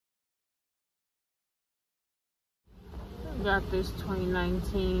Got this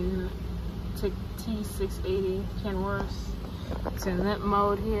 2019 T680 Kenworth. It's in limp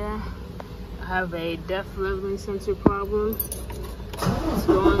mode here. I have a depth leveling sensor problem. It's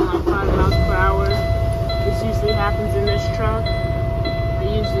going on 5 miles per hour. This usually happens in this truck. I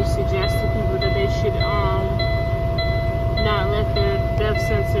usually suggest to people that they should not let their depth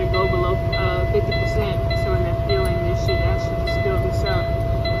sensor go below 50%. So when they're fueling, they should actually just fill this up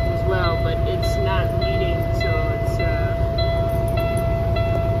as well. But it's not reading, so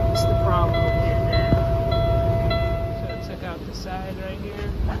it's the problem with that. So I took out the side right here.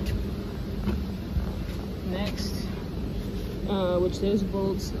 Next, which those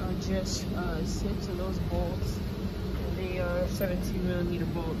bolts are just 6 of those bolts, and they are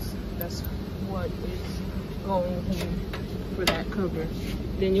 17mm bolts. That's what is going here for that cover.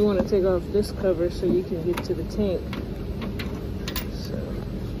 Then you want to take off this cover so you can get to the tank. So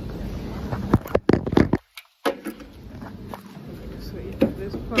you put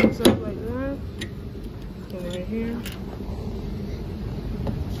this pops up like that, and right here.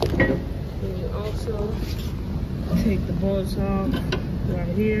 And you also take the bolts off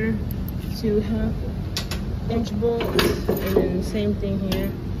right here, 2 1/2-inch bolts, and then the same thing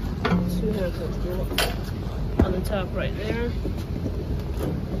here, 2 1/2-inch bolts on the top right there.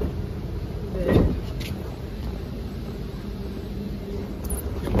 Then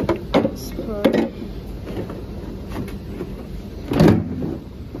this part,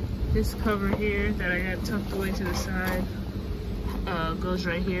 this cover here that I got tucked away to the side goes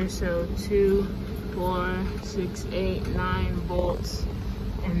right here. So 2, 4, 6, 8, 9 bolts,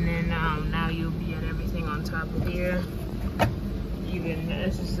 and then now you'll be at everything on top of here. Even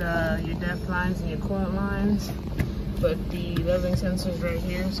this is your depth lines and your coolant lines, but the leveling sensor is right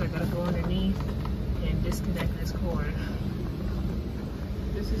here, so I gotta go underneath and disconnect this cord.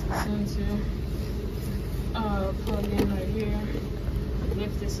 This is the sensor. Plug in right here.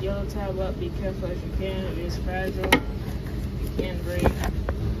 Lift this yellow tab up. Be careful as you can. It is fragile. It can break.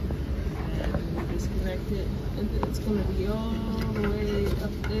 Disconnect it, and then it's going to be all the way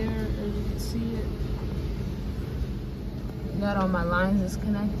up there, as you can see it. Got all my lines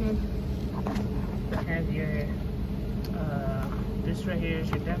disconnected. I have your this right here is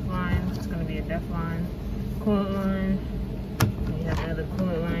your depth line. It's going to be a depth line, coolant line, and you have another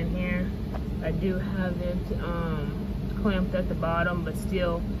coolant line here. I do have it clamped at the bottom, but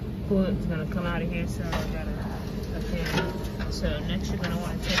still coolant is going to come out of here, so I got a pin. So next you're going to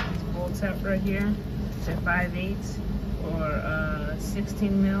want to take these bolts out right here. They're 5/8 or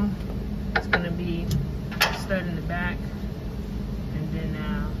 16mm. It's going to be stud in the back, and then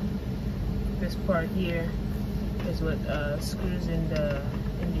this part here is what screws into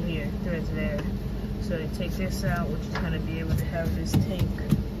here, threads there. So you take this out, which is going to be able to have this tank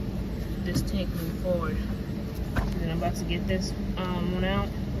move forward. And then I'm about to get this one out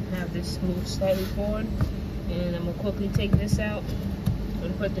and have this move slightly forward. And I'm going to quickly take this out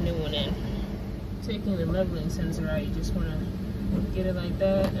and put the new one in. Taking the leveling sensor out, you just want to get it like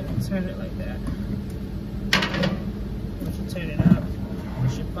that and turn it like that. Once you turn it up,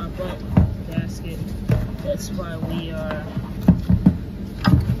 it should pop up the gasket. That's why we are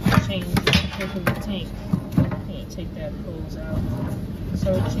taking the tank. Can't take that hose out.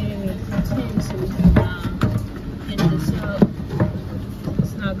 So we're changing the tank so we can get this up.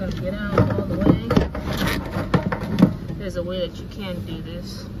 It's not going to get out all the way. There's a way that you can do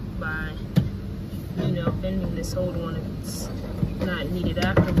this by, bending this old one if it's not needed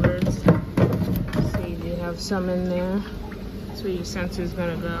afterwards. See, you have some in there. That's where your sensor is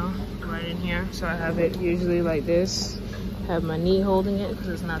gonna go, right in here. So I have it usually like this. I have my knee holding it because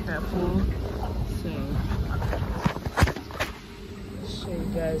it's not that full. So I'll show you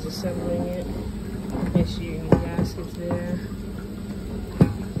guys assembling it. Make sure your gasket's there.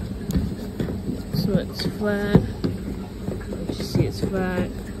 So it's flat. You see it's flat.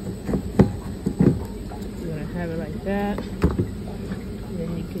 You're gonna have it like that. And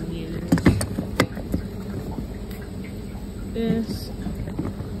then you can use this.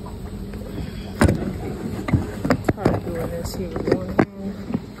 Hard doing this here with one hand.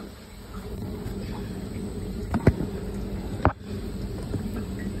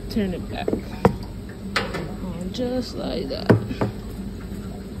 Turn it back. Just like that.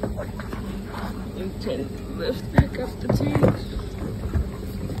 You can lift back up the tank.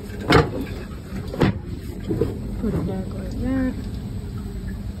 Put it back like that.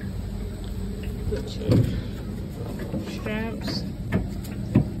 Put your straps.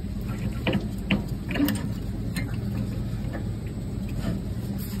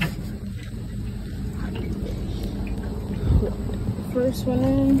 Put the first one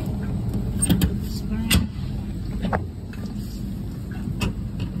in.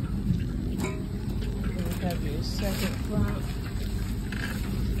 second flap.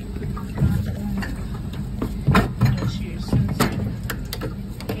 That's your sensor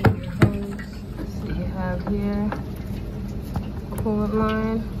and your hose. So you have here coolant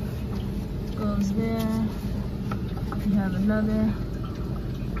line goes there. You have another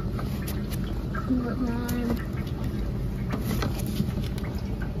coolant line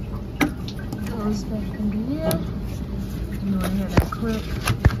goes back into here. You want to hear that clip.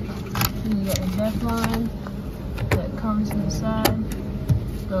 And you got the def line that comes to the side,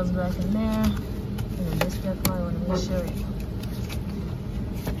 goes back in there, and then this def line I want to make sure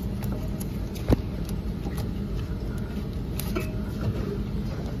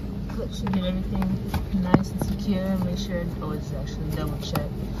you get everything nice and secure. Make sure, oh, it's actually double check.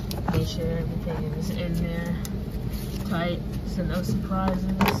 Make sure everything is in there tight, so no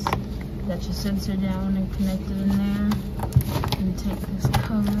surprises. Got your sensor down and connected in there. And take this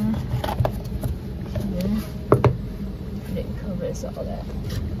cover here. Didn't cover it's all that.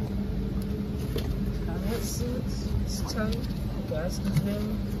 How that sits. It's tight. The gas is there.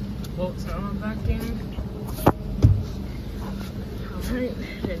 Bolts are all back in. Alright,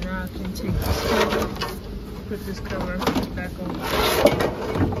 then now I can take this cover, put this cover back on.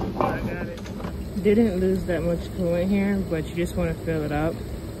 I got it. Didn't lose that much coolant here, but you just want to fill it up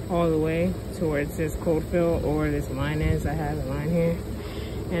all the way to where it says cold fill, or this line is. I have a line here.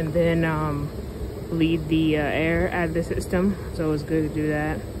 And then bleed the air out of the system. So it's good to do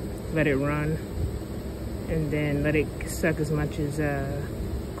that. Let it run. And then let it suck as much as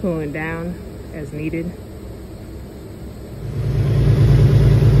coolant down as needed.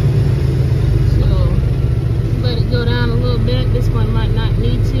 Go down a little bit. This one might not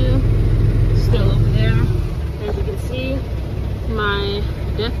need to. Still over there. As you can see, my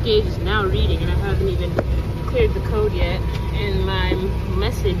depth gauge is now reading, and I haven't even cleared the code yet. And my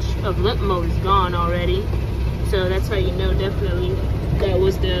message of limp mode is gone already. So that's how you know definitely that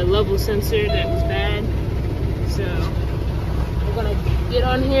was the level sensor that was bad. So I'm gonna get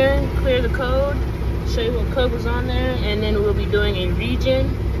on here, clear the code, show you what code was on there, and then we'll be doing a regen.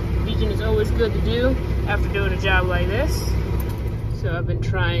 Regen is always good to do after doing a job like this. So I've been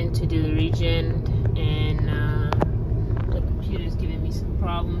trying to do the regen, and the computer's giving me some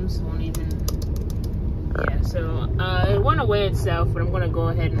problems. Won't even, yeah, so it went away itself, but I'm gonna go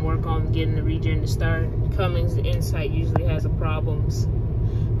ahead and work on getting the regen to start. Cummins Insight usually has problems.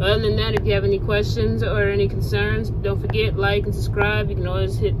 But other than that, if you have any questions or any concerns, don't forget, like and subscribe. You can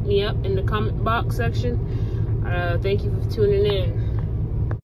always hit me up in the comment box section. Thank you for tuning in.